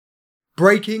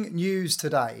Breaking news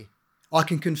today. I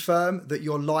can confirm that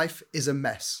your life is a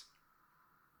mess.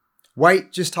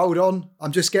 Wait, just hold on.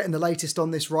 I'm just getting the latest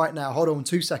on this right now. Hold on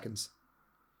 2 seconds.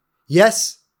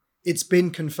 Yes, it's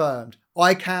been confirmed.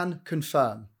 I can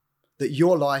confirm that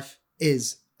your life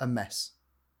is a mess.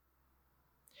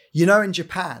 You know, in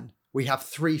Japan, we have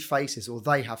 3 faces, or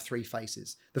they have 3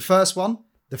 faces. The first one,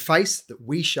 the face that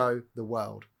we show the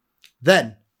world.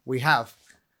 Then we have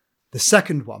the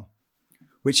second one,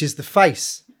 which is the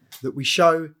face that we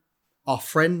show our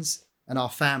friends and our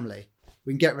family.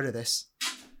 We can get rid of this.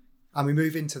 And we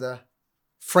move into the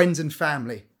friends and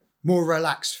family, more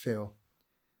relaxed feel.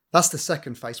 That's the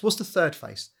second face. What's the third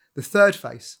face? The third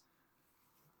face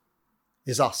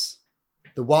is us.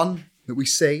 The one that we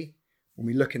see when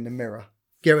we look in the mirror.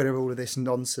 Get rid of all of this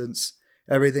nonsense,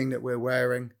 everything that we're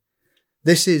wearing.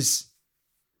 This is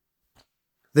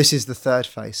the third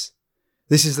face.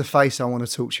 This is the face I want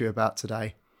to talk to you about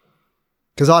today.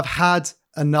 Because I've had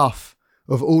enough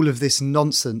of all of this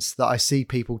nonsense that I see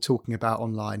people talking about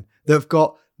online that have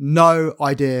got no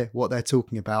idea what they're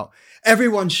talking about.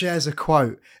 Everyone shares a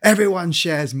quote. Everyone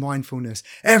shares mindfulness.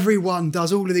 Everyone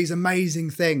does all of these amazing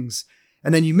things.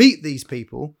 And then you meet these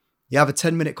people, you have a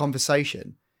 10-minute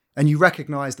conversation, and you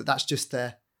recognize that that's just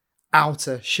their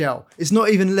outer shell. It's not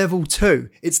even level 2.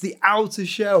 It's the outer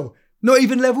shell. Not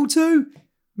even level 2.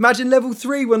 Imagine level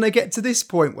 3 when they get to this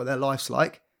point, what their life's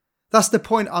like. That's the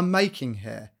point I'm making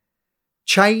here.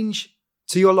 Change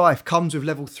to your life comes with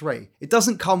level 3. It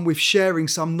doesn't come with sharing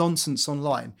some nonsense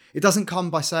online. It doesn't come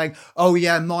by saying, oh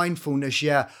yeah, mindfulness,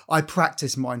 yeah, I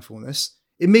practice mindfulness.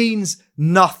 It means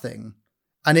nothing.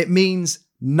 And it means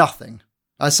nothing.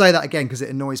 I say that again because it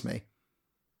annoys me.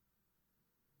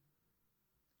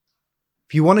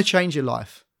 If you want to change your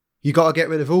life, you got to get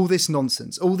rid of all this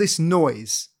nonsense, all this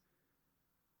noise.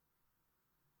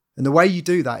 And the way you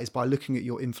do that is by looking at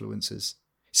your influencers.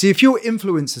 See, if your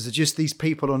influencers are just these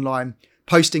people online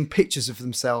posting pictures of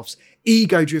themselves,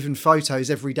 ego-driven photos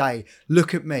every day,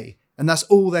 look at me, and that's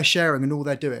all they're sharing and all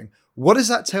they're doing, what does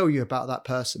that tell you about that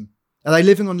person? Are they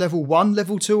living on level 1,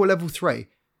 level 2, or level 3?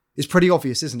 It's pretty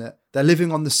obvious, isn't it? They're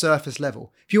living on the surface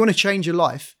level. If you want to change your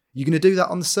life, you're going to do that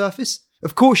on the surface?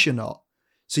 Of course you're not.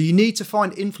 So you need to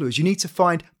find influencers. You need to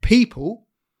find people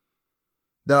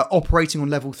that are operating on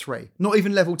level 3, not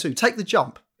even level 2. Take the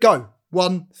jump. Go.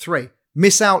 1, 3.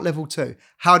 Miss out level 2.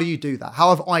 How do you do that? How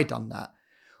have I done that?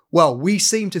 Well, we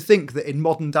seem to think that in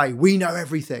modern day, we know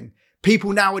everything.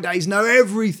 People nowadays know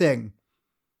everything.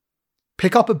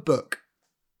 Pick up a book.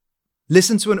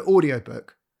 Listen to an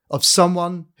audiobook of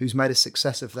someone who's made a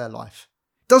success of their life.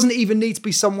 It doesn't even need to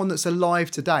be someone that's alive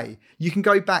today. You can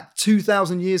go back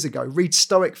 2,000 years ago, read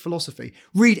Stoic philosophy,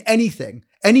 read anything,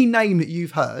 any name that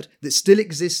you've heard that still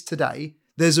exists today.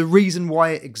 There's a reason why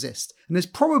it exists. And there's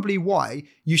probably why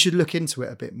you should look into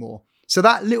it a bit more. So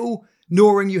that little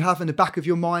gnawing you have in the back of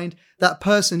your mind, that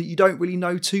person that you don't really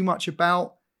know too much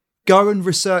about, go and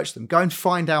research them. Go and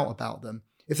find out about them.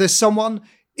 If there's someone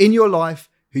in your life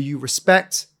who you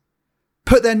respect,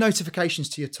 put their notifications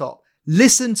to your top.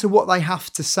 Listen to what they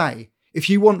have to say. If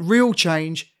you want real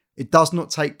change, it does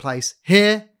not take place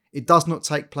here. It does not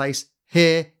take place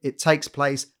here. It takes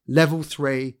place level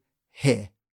 3 here.